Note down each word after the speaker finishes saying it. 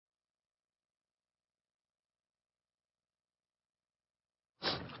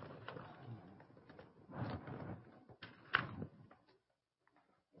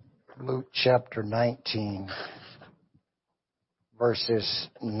Luke chapter 19, verses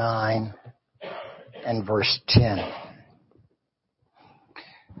 9 and verse 10.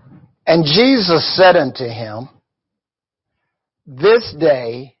 And Jesus said unto him, This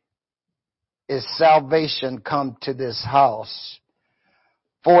day is salvation come to this house,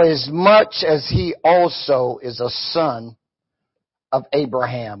 for as much as he also is a son of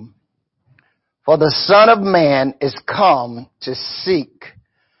Abraham. For the Son of Man is come to seek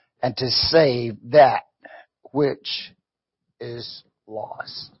and to save that which is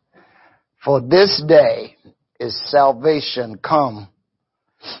lost. For this day is salvation come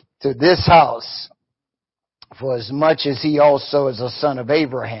to this house, for as much as he also is a son of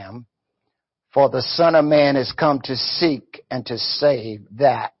Abraham. For the Son of Man is come to seek and to save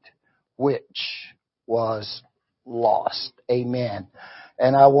that which was lost. Amen.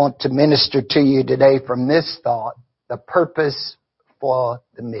 And I want to minister to you today from this thought, the purpose for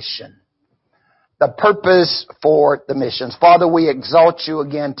the mission. The purpose for the missions. Father, we exalt you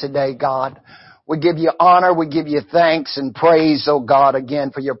again today, God. We give you honor, we give you thanks and praise, oh God,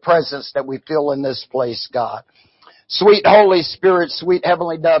 again for your presence that we feel in this place, God. Sweet Holy Spirit, sweet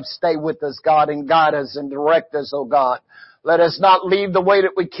Heavenly Dove, stay with us, God, and guide us and direct us, oh God. Let us not leave the way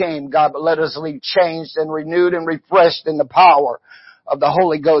that we came, God, but let us leave changed and renewed and refreshed in the power of the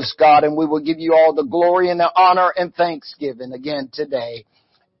Holy Ghost, God, and we will give you all the glory and the honor and thanksgiving again today.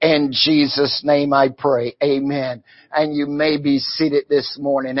 In Jesus' name I pray. Amen. And you may be seated this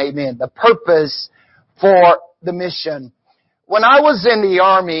morning. Amen. The purpose for the mission. When I was in the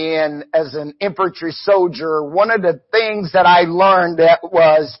Army and as an infantry soldier, one of the things that I learned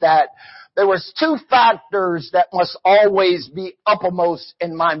was that there was two factors that must always be uppermost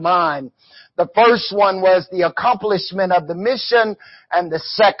in my mind. The first one was the accomplishment of the mission, and the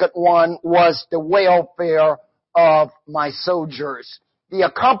second one was the welfare of my soldiers. The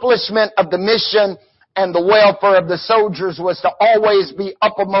accomplishment of the mission and the welfare of the soldiers was to always be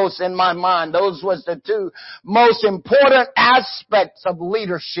uppermost in my mind. Those was the two most important aspects of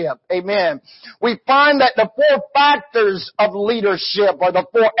leadership. Amen. We find that the four factors of leadership, or the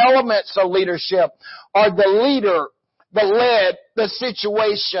four elements of leadership, are the leader, the led, the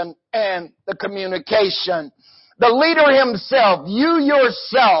situation, and the communication. The leader himself, you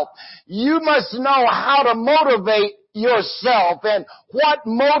yourself, you must know how to motivate yourself and what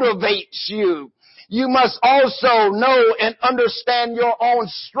motivates you. You must also know and understand your own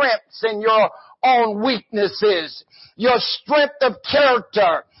strengths and your own weaknesses, your strength of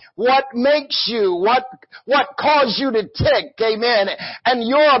character, what makes you, what causes you to tick, amen, and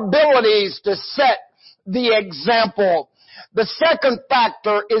your abilities to set the example. The second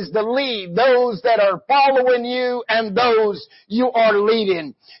factor is the lead, those that are following you and those you are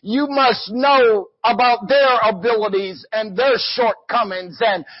leading. You must know about their abilities and their shortcomings,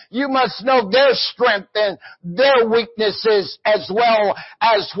 and you must know their strength and their weaknesses as well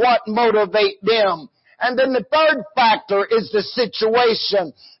as what motivate them. And then the third factor is the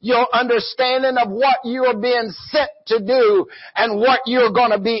situation, your understanding of what you are being sent to do and what you're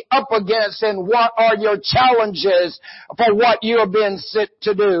going to be up against and what are your challenges for what you are being sent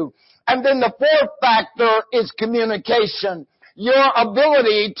to do. And then the fourth factor is communication. Your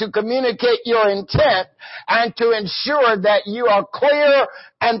ability to communicate your intent and to ensure that you are clear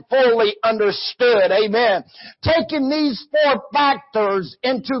and fully understood. Amen. Taking these four factors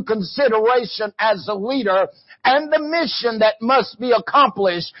into consideration as a leader and the mission that must be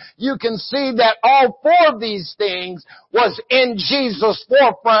accomplished, you can see that all four of these things was in Jesus'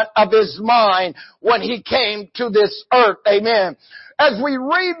 forefront of his mind when he came to this earth. Amen. As we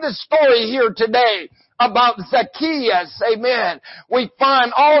read the story here today about Zacchaeus, amen, we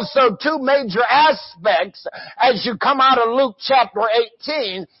find also two major aspects. As you come out of Luke chapter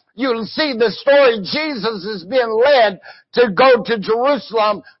 18, you'll see the story. Jesus is being led to go to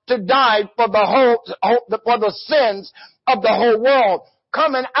Jerusalem to die for the sins of the whole world.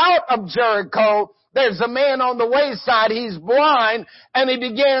 Coming out of Jericho, there's a man on the wayside, he's blind, and he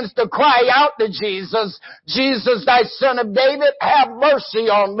begins to cry out to Jesus, Jesus, thy son of David, have mercy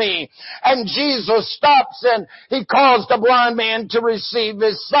on me. And Jesus stops and he calls the blind man to receive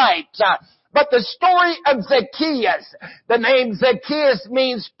his sight. But the story of Zacchaeus, the name Zacchaeus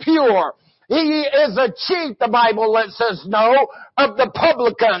means pure. He is a chief, the Bible lets us know, of the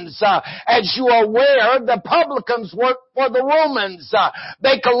publicans. As you are aware, the publicans worked for the Romans.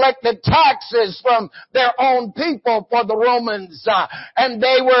 They collected taxes from their own people for the Romans. And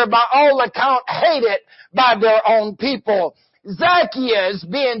they were, by all account, hated by their own people. Zacchaeus,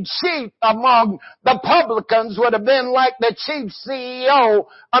 being chief among the publicans, would have been like the chief CEO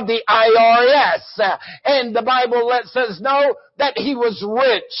of the IRS. And the Bible lets us know that he was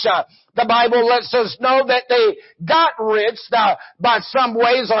rich. The Bible lets us know that they got rich by some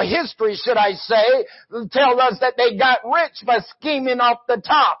ways, or history, should I say, tell us that they got rich by scheming off the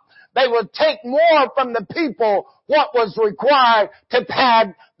top. They would take more from the people what was required to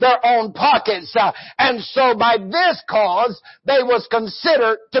pad their own pockets. And so by this cause, they was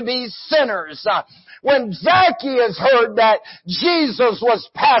considered to be sinners. When Zacchaeus heard that Jesus was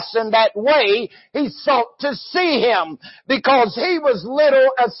passing that way, he sought to see him because he was little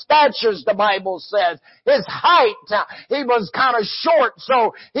of stature, the Bible says. His height, he was kind of short,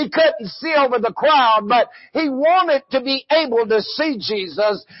 so he couldn't see over the crowd, but he wanted to be able to see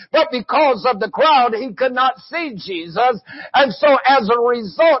Jesus, but because of the crowd, he could not see Jesus. And so as a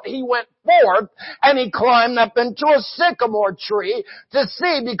result, he went forth and he climbed up into a sycamore tree to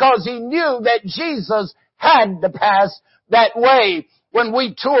see, because he knew that Jesus had to pass that way. When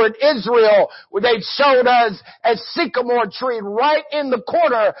we toured Israel, they showed us a sycamore tree right in the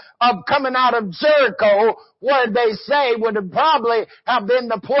corner of coming out of Jericho, where they say would have probably have been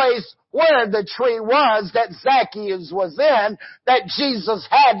the place where the tree was that Zacchaeus was in, that Jesus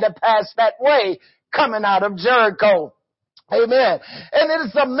had to pass that way coming out of Jericho. Amen. And it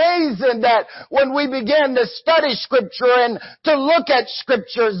is amazing that when we begin to study Scripture and to look at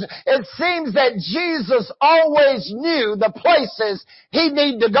Scriptures, it seems that Jesus always knew the places he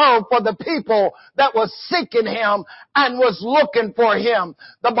needed to go for the people that was seeking him and was looking for him.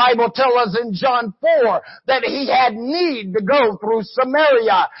 The Bible tells us in John 4 that he had need to go through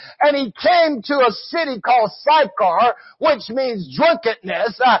Samaria. And he came to a city called Sychar, which means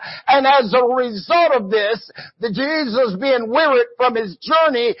drunkenness. And as a result of this, Jesus being wearied from his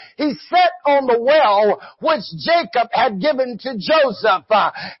journey, he sat on the well which Jacob had given to Joseph.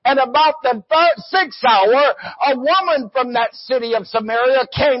 And about the sixth hour, a woman from that city of Samaria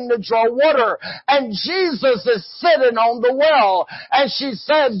came to draw water. And Jesus is sitting on the well. And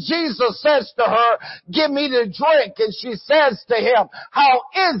Jesus says to her, "Give me to drink." And she says to him, "How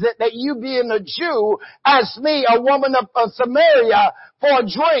is it that you being a Jew ask me, a woman of Samaria, for a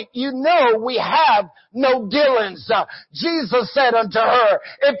drink? You know we have no dealings." Jesus said unto her,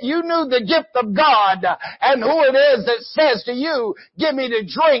 "If you knew the gift of God and who it is that says to you, 'Give me to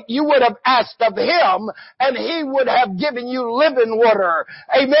drink,' you would have asked of him and he would have given you living water."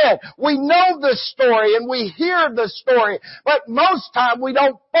 Amen. We know the story and we hear the story, but most time we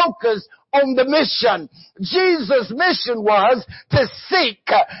don't focus on the mission. Jesus' mission was to seek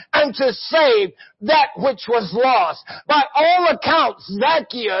and to save that which was lost. By all accounts,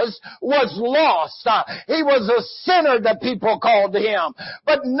 Zacchaeus was lost. He was a sinner, the people called him.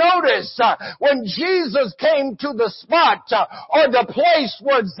 But notice, when Jesus came to the spot or the place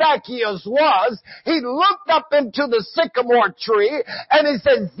where Zacchaeus was, he looked up into the sycamore tree and he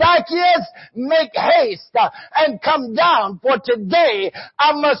said, "Zacchaeus, make haste and come down, for today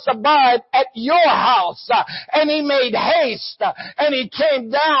I must abide at your house." And he made haste and he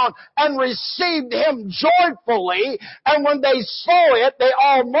came down and received him joyfully. And when they saw it, they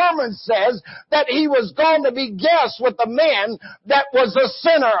all murmured, says that he was going to be guest with a man that was a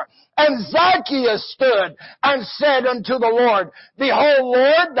sinner. And Zacchaeus stood and said unto the Lord, "Behold,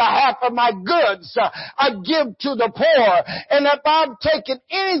 Lord, the half of my goods I give to the poor. And if I've taken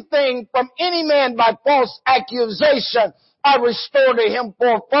anything from any man by false accusation, I restore to him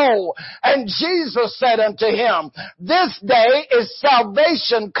fourfold." And Jesus said unto him, "This day is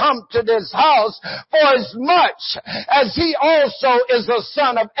salvation come to this house, for as much as he also is the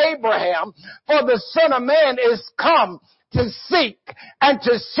son of Abraham, for the Son of Man is come to seek and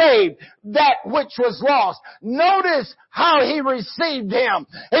to save that which was lost." Notice how he received him.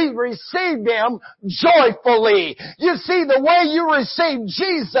 He received him joyfully. You see, the way you receive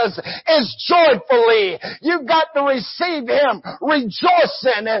Jesus is joyfully. You've got to receive him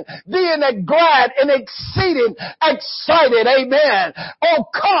rejoicing and being glad and exceeding excited. Amen. Oh,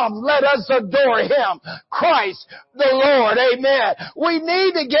 come, let us adore him, Christ the Lord. Amen. We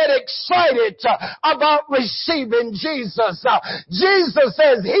need to get excited about receiving Jesus. Jesus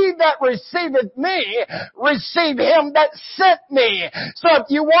says, "He that receiveth me, receive him that sent me." So if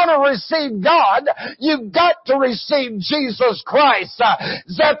you want to receive God, you've got to receive Jesus Christ.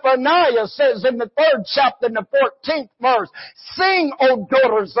 Zephaniah says in the 3rd chapter, in the 14th verse, "Sing, O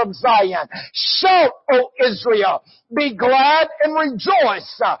daughters of Zion. Shout, O Israel. Be glad and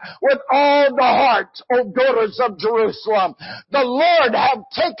rejoice with all the heart, O daughters of Jerusalem. The Lord hath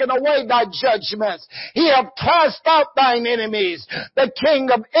taken away thy judgments. He hath cast out thy thine enemies, the King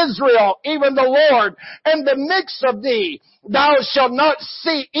of Israel, even the Lord, in the midst of thee. Thou shalt not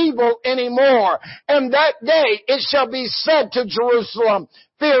see evil any more. And that day it shall be said to Jerusalem,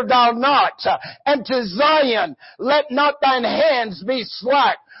 fear thou not. And to Zion, let not thine hands be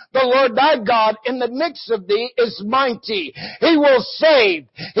slack. The Lord thy God in the midst of thee is mighty. He will save.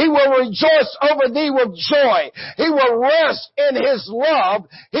 He will rejoice over thee with joy. He will rest in his love.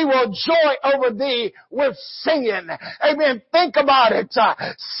 He will joy over thee with singing. Amen. Think about it.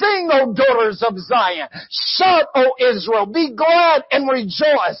 Sing, O daughters of Zion. Shout, O Israel. Be glad and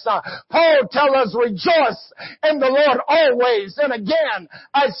rejoice. Paul tells us rejoice in the Lord always. And again,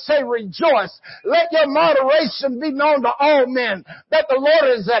 I say rejoice. Let your moderation be known to all men that the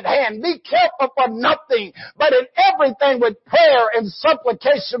Lord is at hand. Be careful for nothing, but in everything with prayer and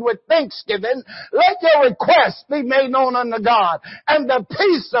supplication with thanksgiving, let your requests be made known unto God. And the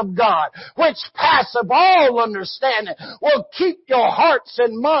peace of God, which passeth all understanding, will keep your hearts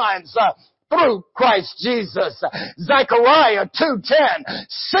and minds through Christ Jesus. Zechariah 2:10,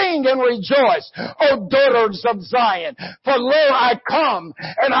 sing and rejoice, O daughters of Zion, for lo, I come,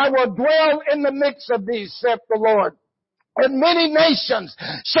 and I will dwell in the midst of thee, saith the Lord. And many nations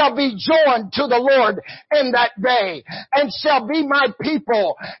shall be joined to the Lord in that day, and shall be my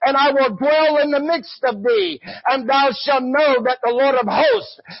people, and I will dwell in the midst of thee, and thou shalt know that the Lord of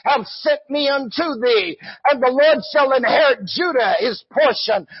hosts hath sent me unto thee, and the Lord shall inherit Judah his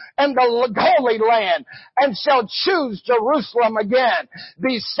portion, and the holy land, and shall choose Jerusalem again.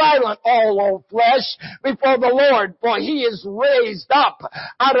 Be silent, all old flesh, before the Lord, for he is raised up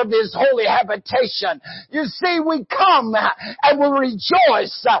out of his holy habitation. You see, we come and we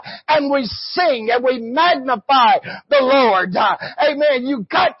rejoice and we sing and we magnify the Lord. Amen. You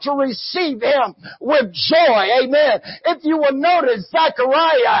got to receive him with joy. Amen. If you will notice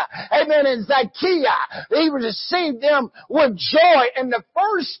Zechariah, amen, and Zacchaeus, he received him with joy. And the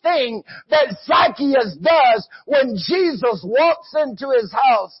first thing that Zacchaeus does when Jesus walks into his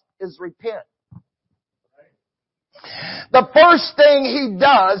house is repent. The first thing he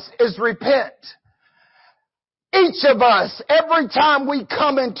does is repent. Each of us, every time we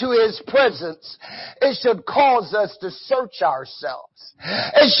come into his presence, it should cause us to search ourselves.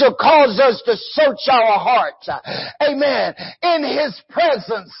 It should cause us to search our hearts. Amen. In his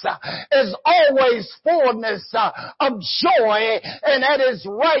presence is always fullness of joy, and at his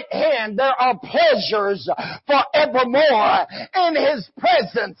right hand there are pleasures forevermore. In his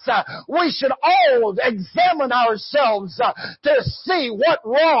presence, we should all examine ourselves to see what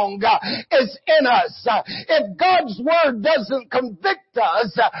wrong is in us. If God's word doesn't convict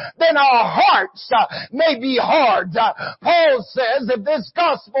us, then our hearts may be hard. Paul says, if this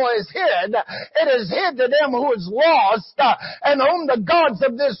gospel is hid, it is hid to them who is lost, and whom the gods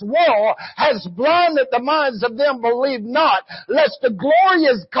of this world has blinded the minds of them believe not, lest the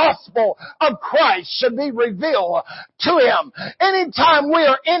glorious gospel of Christ should be revealed to him. Anytime we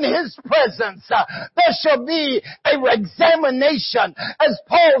are in his presence, there shall be a examination. As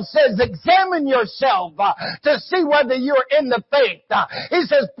Paul says, examine yourself to see whether you're in the faith. He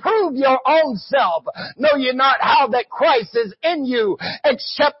says, prove your own self. Know ye not how that Christ is in you,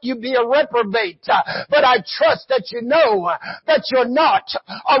 except you be a reprobate. But I trust that you know that you're not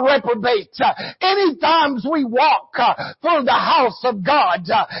a reprobate. Any times we walk through the house of God,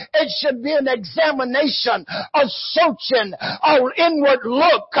 it should be an examination, a searching, an inward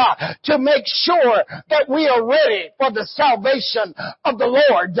look to make sure that we are ready for the salvation of the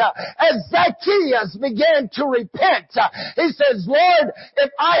Lord. As Zacchaeus began to repent, he says, Lord,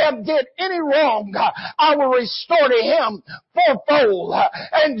 if I have did any wrong, I will restore to him fourfold.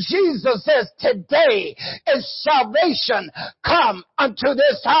 And Jesus says, today is salvation come unto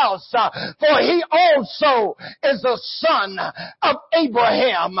this house, for he also is a son of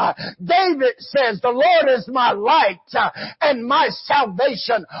Abraham. David says, the Lord is my light and my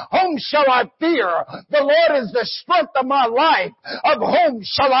salvation. Whom shall I fear? The Lord is the strength of my life. Of whom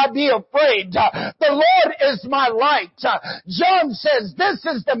shall I be afraid? The Lord is my light. John says, this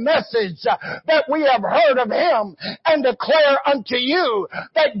is the message that we have heard of him and declare unto you,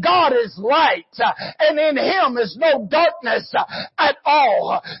 that God is light, and in him is no darkness at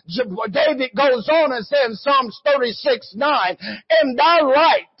all. David goes on and says in Psalms 36:9, in thy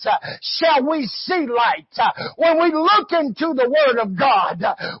light shall we see light. When we look into the Word of God,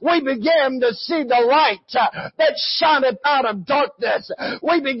 we begin to see the light that shineth out of darkness.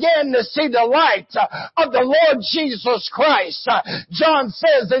 We begin to see the light of the Lord Jesus Christ. John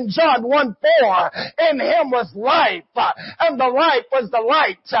says in John 1:4, in him was life, and the life was the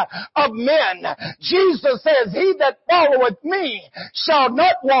light of men. Jesus says, he that followeth me shall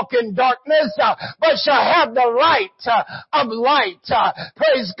not walk in darkness, but shall have the light of light.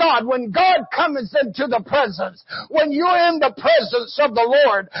 Praise God. When God comes into the presence, when you're in the presence of the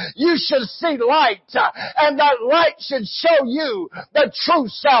Lord, you should see light, and that light should show you the true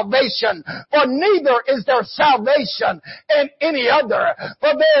salvation. For neither is there salvation in any other,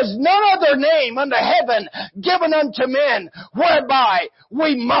 for there is none other name under heaven given unto men whereby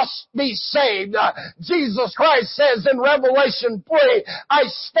we must be saved. Jesus Christ says in Revelation 3, I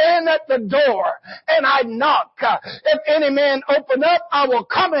stand at the door and I knock. If any man open up, I will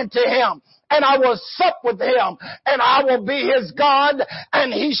come into him, and I will sup with him, and I will be his God,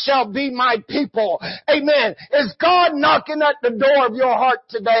 and he shall be my people. Amen. Is God knocking at the door of your heart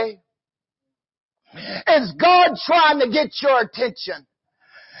today? Is God trying to get your attention?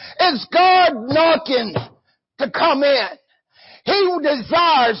 Is God knocking to come in? He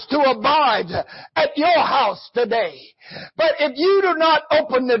desires to abide at your house today. But if you do not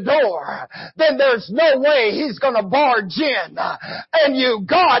open the door, then there's no way he's going to barge in. And you,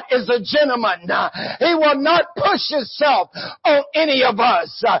 God is a gentleman. He will not push himself on any of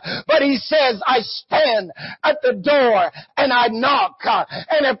us. But he says, I stand at the door and I knock.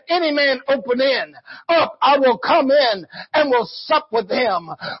 And if any man open in, up, I will come in and will sup with him.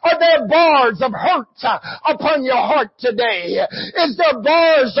 Are there bars of hurt upon your heart today? Is there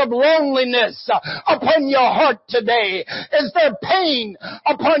bars of loneliness upon your heart today? Is there pain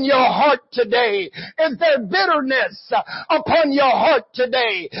upon your heart today? Is there bitterness upon your heart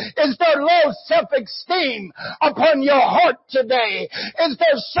today? Is there low self-esteem upon your heart today? Is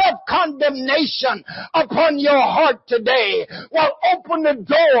there self-condemnation upon your heart today? Well, open the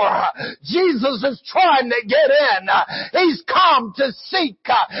door. Jesus is trying to get in. He's come to seek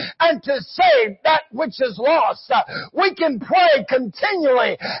and to save that which is lost. We can pray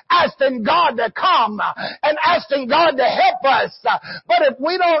continually asking God to come and asking God to help us. But if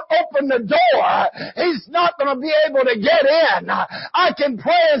we don't open the door, he's not going to be able to get in. I can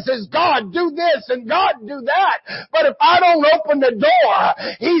pray and says, God, do this and God, do that. But if I don't open the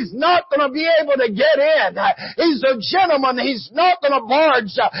door, he's not going to be able to get in. He's a gentleman. He's not going to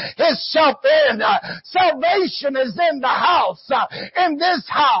barge himself in. Salvation is in the house. In this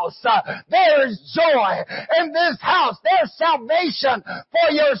house, there is joy. In this house, there's salvation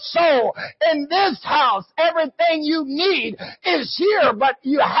for your soul. In this house, everything you need is here, but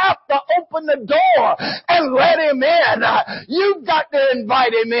you have to open the door and let him in. You've got to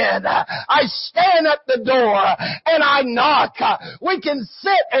invite him in. I stand at the door and I knock. We can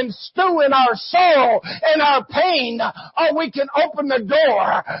sit and stew in our sorrow and our pain, or we can open the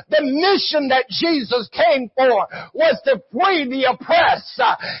door. The mission that Jesus came for was to free the oppressed.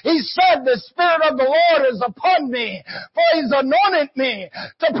 He said, the Spirit of the Lord is upon me, for he's anointed me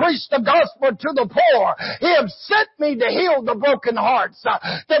to preach the gospel to the poor. He has sent me to heal the broken hearts,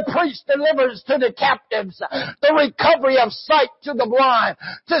 to preach deliverance to the captives, the recovery of sight to the blind,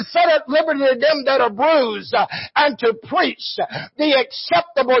 to set at liberty them that are bruised, and to preach the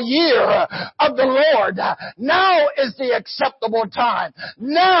acceptable year of the Lord. Now is the acceptable time.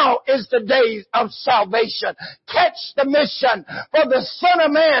 Now is the day of salvation. Catch the mission, for the Son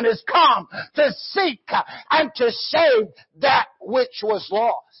of Man is come to seek and to save that which was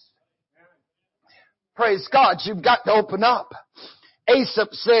lost. Praise God. You've got to open up. Asaph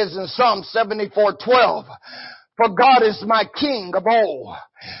says in Psalm 74:12, for God is my King of all,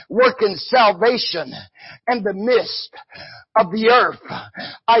 working salvation in the midst of the earth.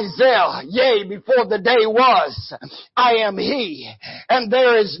 Isaiah, yea, before the day was, I am he, and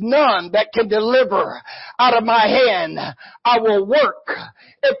there is none that can deliver out of my hand. I will work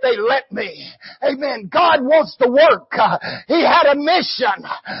if they let me. Amen. God wants to work. He had a mission.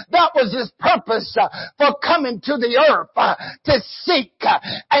 That was his purpose for coming to the earth, to seek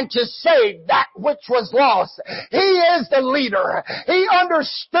and to save that which was lost. He is the leader. He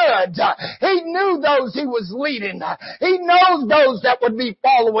understood. He knew those he was leading. He knows those that would be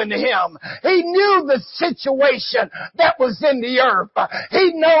following him. He knew the situation that was in the earth.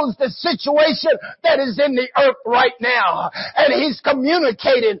 He knows the situation that is in the earth right now. And he's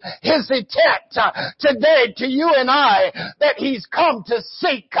communicating his intent today to you and I, that he's come to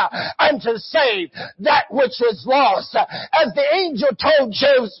seek and to save that which was lost. As the angel told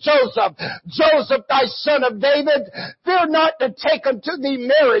Joseph, Joseph, thy son of David, fear not to take unto thee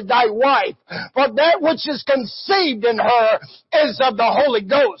Mary thy wife, for that which is conceived in her is of the Holy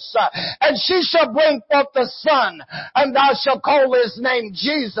Ghost. And she shall bring forth a son, and thou shalt call his name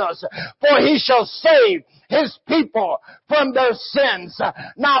Jesus, for he shall save His people from their sins.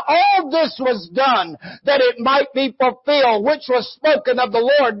 Now all this was done that it might be fulfilled, which was spoken of the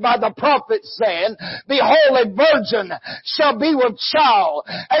Lord by the prophet, saying, Behold, a virgin shall be with child,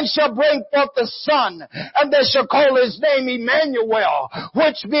 and shall bring forth a son, and they shall call his name Emmanuel,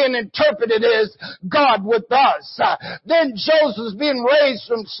 which being interpreted is God with us. Then Joseph, being raised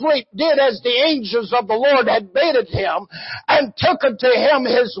from sleep, did as the angels of the Lord had bidden him, and took unto him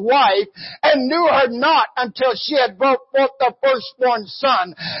his wife, and knew her not until she had brought forth the firstborn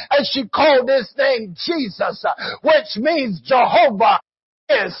son, and she called his name Jesus, which means Jehovah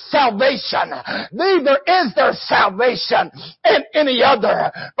is salvation. Neither is there salvation in any other,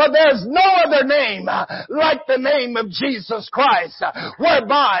 but there's no other name like the name of Jesus Christ,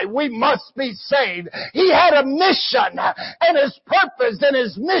 whereby we must be saved. He had a mission, and his purpose and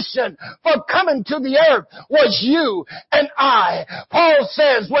his mission for coming to the earth was you and I. Paul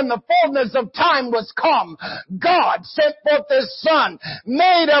says, when the fullness of time was come, God sent forth his son,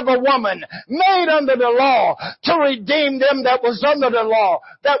 made of a woman, made under the law, to redeem them that was under the law,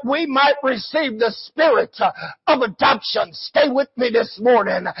 that we might receive the spirit of adoption. Stay with me this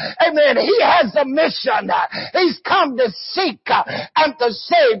morning. Amen. He has a mission. He's come to seek and to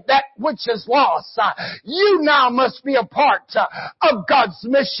save that which is lost. You now must be a part of God's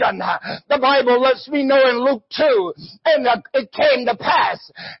mission. The Bible lets me know in Luke 2, and it came to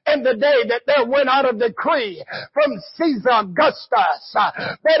pass in the day that there went out a decree from Caesar Augustus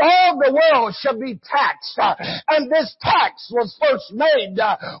that all the world should be taxed. And this tax was first made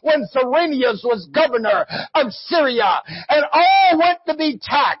when Cyrenius was governor of Syria, and all went to be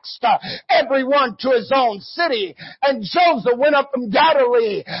taxed, everyone to his own city. And Joseph went up from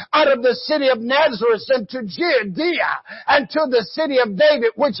Galilee out of the city of Nazareth into Judea, and to the city of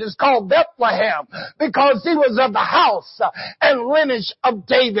David, which is called Bethlehem, because he was of the house and lineage of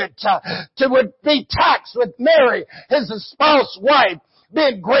David, to be taxed with Mary, his espoused wife,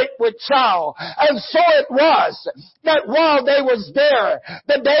 being great with child. And so it was that while they was there,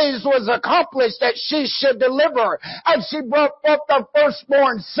 the days was accomplished that she should deliver. And she brought forth the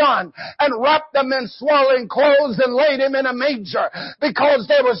firstborn son, and wrapped him in swaddling clothes, and laid him in a manger, because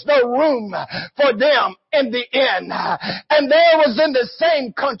there was no room for them in the inn. And there was in the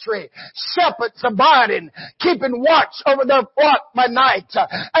same country shepherds abiding, keeping watch over their flock by night.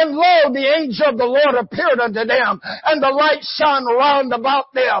 And lo, the angel of the Lord appeared unto them, and the light shone round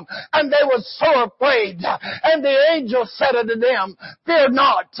about them, and they were so afraid. And the angel said unto them, Fear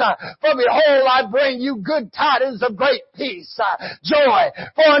not, for behold, I bring you good tidings of great peace, joy.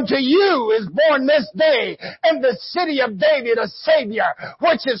 For unto you is born this day in the city of David a Savior,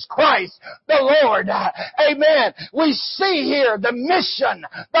 which is Christ the Lord. Amen. We see here the mission,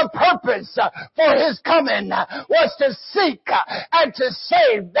 the purpose for his coming was to seek and to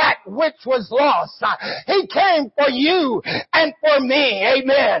save that which was lost. He came for you and for me.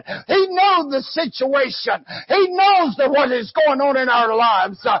 Amen. He knows the situation. He knows that what is going on in our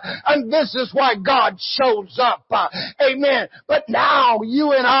lives. And this is why God shows up. Amen. But now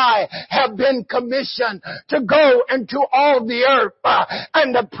you and I have been commissioned to go into all the earth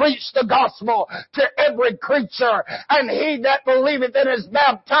and to preach the gospel to every creature. And he that believeth and is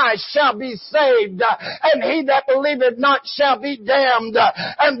baptized shall be saved. And he that believeth not shall be damned.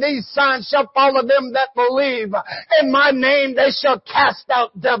 And these signs shall follow them that believe. In my name they shall cast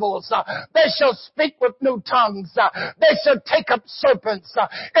out devils. They shall speak with new tongues. They shall take up serpents.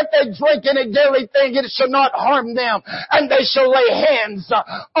 If they drink any deadly thing, it shall not harm them. And they shall lay hands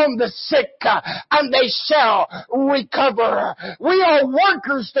on the sick, and they shall recover. We are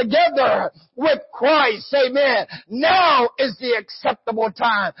workers together with Christ. Amen. Now is the acceptable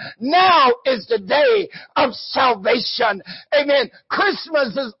time. Now is the day of salvation. Amen.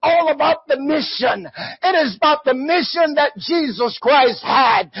 Christmas is all about the mission. It is about the mission that Jesus Christ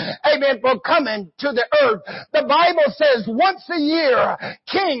had. Amen. For coming to the earth. The Bible says once a year,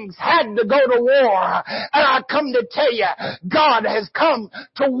 kings had to go to war. And I come to tell you, God has come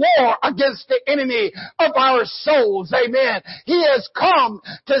to war against the enemy of our souls. Amen. He has come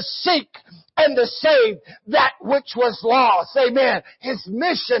to seek and to save that which was lost. Amen. His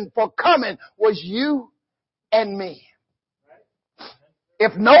mission for coming was you and me.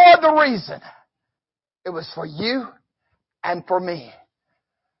 If no other reason, it was for you and for me.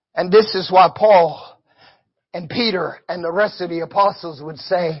 And this is why Paul and Peter and the rest of the apostles would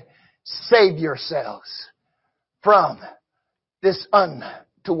say, save yourselves from this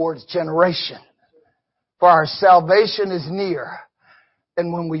untoward generation. For our salvation is nearer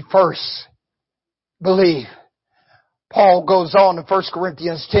than when we first believe. Paul goes on in 1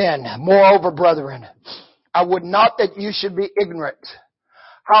 Corinthians 10, Moreover, brethren, I would not that you should be ignorant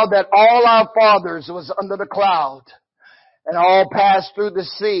How that all our fathers was under the cloud and all passed through the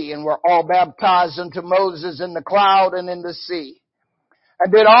sea and were all baptized unto Moses in the cloud and in the sea.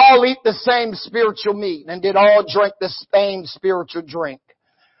 And did all eat the same spiritual meat and did all drink the same spiritual drink.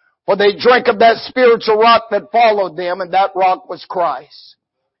 For they drank of that spiritual rock that followed them, and that rock was Christ.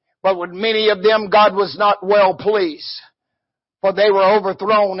 But with many of them God was not well pleased, for they were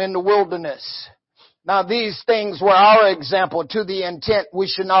overthrown in the wilderness. Now these things were our example, to the intent we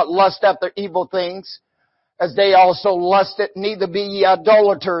should not lust after evil things, as they also lusted, neither be ye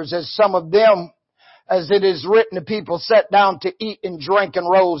idolaters, as some of them, as it is written, the people sat down to eat and drink and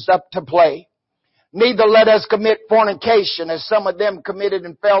rose up to play. Neither let us commit fornication, as some of them committed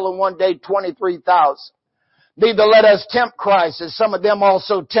and fell in one day 23,000. Neither let us tempt Christ, as some of them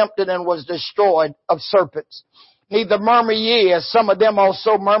also tempted and was destroyed of serpents. Neither murmur ye, as some of them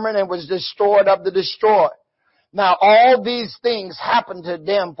also murmured and was destroyed of the destroyed. Now all these things happened to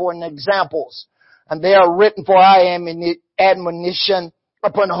them for an examples, and they are written for our admonition,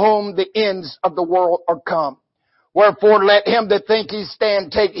 upon whom the ends of the world are come. Wherefore let him that think he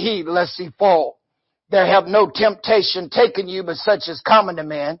stand take heed lest he fall. There have no temptation taken you but such as common to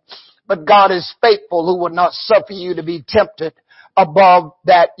man. But God is faithful, who will not suffer you to be tempted above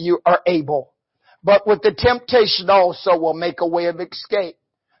that you are able. But with the temptation also will make a way of escape,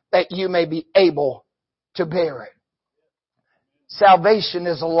 that you may be able to bear it. Salvation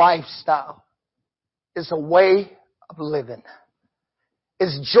is a lifestyle. It's a way of living.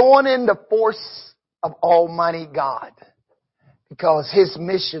 It's joining the force of Almighty God, because His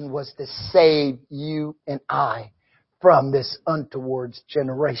mission was to save you and I from this untoward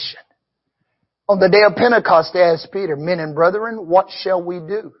generation. On the day of Pentecost, they asked Peter, men and brethren, what shall we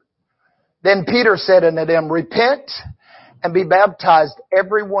do? Then Peter said unto them, repent and be baptized,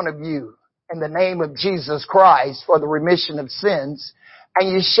 every one of you, in the name of Jesus Christ for the remission of sins,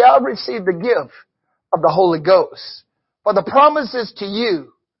 and ye shall receive the gift of the Holy Ghost. For the promise is to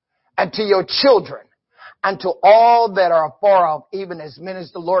you and to your children and to all that are afar off, even as many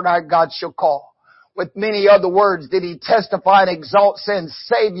as the Lord our God shall call. With many other words did he testify and exalt, saying,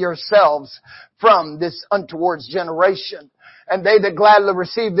 save yourselves from this untoward generation. And they that gladly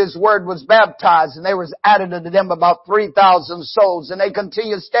received this word was baptized, and there was added unto them about 3,000 souls. And they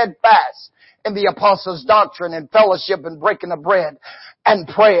continued steadfast in the apostles' doctrine and fellowship and breaking of bread and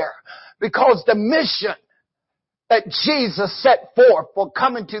prayer. Because the mission that Jesus set forth for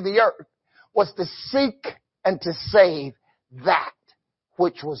coming to the earth was to seek and to save that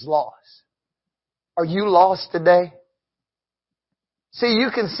which was lost. Are you lost today? See, you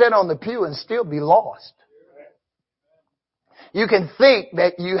can sit on the pew and still be lost. You can think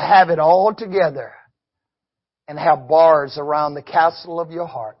that you have it all together and have bars around the castle of your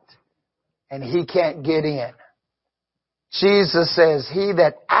heart, and He can't get in. Jesus says, he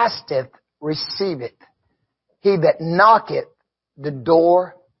that asketh, receiveth. He that knocketh, the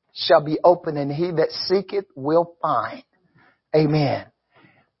door shall be open, and he that seeketh will find. Amen.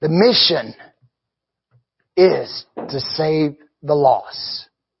 The mission is to save the lost.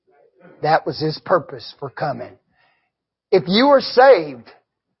 That was His purpose for coming. If you are saved,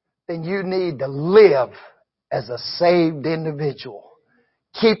 then you need to live as a saved individual.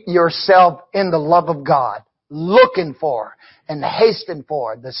 Keep yourself in the love of God, looking for and hasten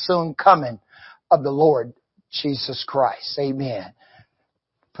for the soon coming of the Lord Jesus Christ. Amen.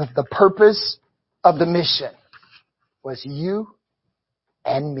 But the purpose of the mission was you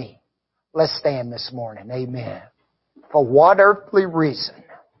and me. Let's stand this morning. Amen. For what earthly reason?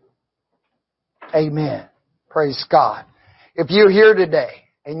 Amen. Praise God. If you're here today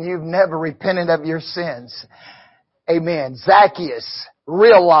and you've never repented of your sins, amen. Zacchaeus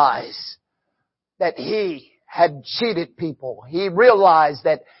realized that he had cheated people. He realized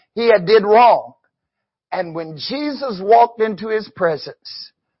that he had did wrong. And when Jesus walked into his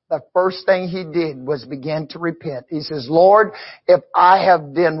presence, the first thing he did was begin to repent. He says, Lord, if I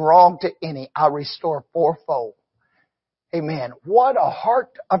have done wrong to any, I restore fourfold. Amen. What a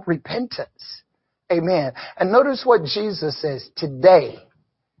heart of repentance. Amen. And notice what Jesus says, today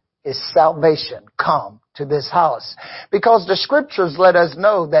is salvation come to this house. Because the scriptures let us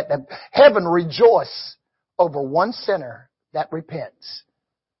know that heaven rejoices over one sinner that repents.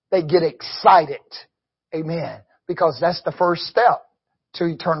 They get excited. Amen. Because that's the first step to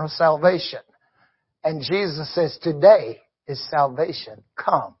eternal salvation. And Jesus says, today is salvation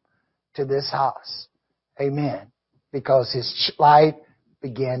come to this house. Amen. Because his life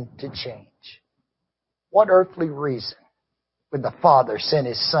began to change. What earthly reason would the Father send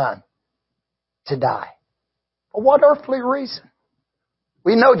His Son to die? For what earthly reason?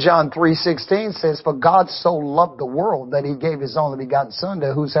 We know John 3:16 says, "For God so loved the world that He gave His only begotten Son,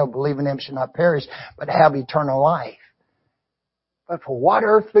 that whosoever believe in Him should not perish, but have eternal life." But for what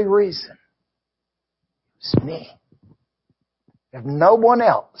earthly reason? It's me. If no one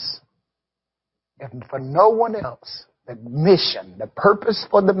else, if for no one else, the mission, the purpose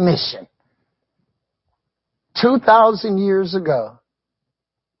for the mission, 2,000 years ago,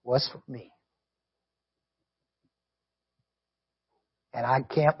 was for me. And I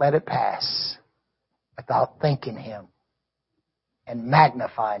can't let it pass without thanking Him and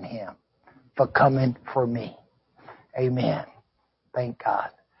magnifying Him for coming for me. Amen. Thank God.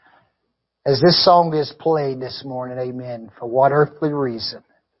 As this song is played this morning, amen, for what earthly reason,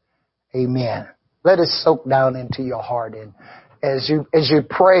 amen, let it soak down into your heart. And as you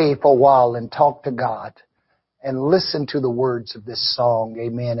pray for a while and talk to God and listen to the words of this song,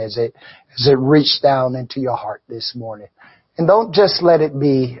 amen, as it reached down into your heart this morning. And don't just let it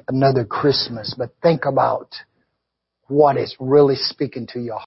be another Christmas, but think about what is really speaking to your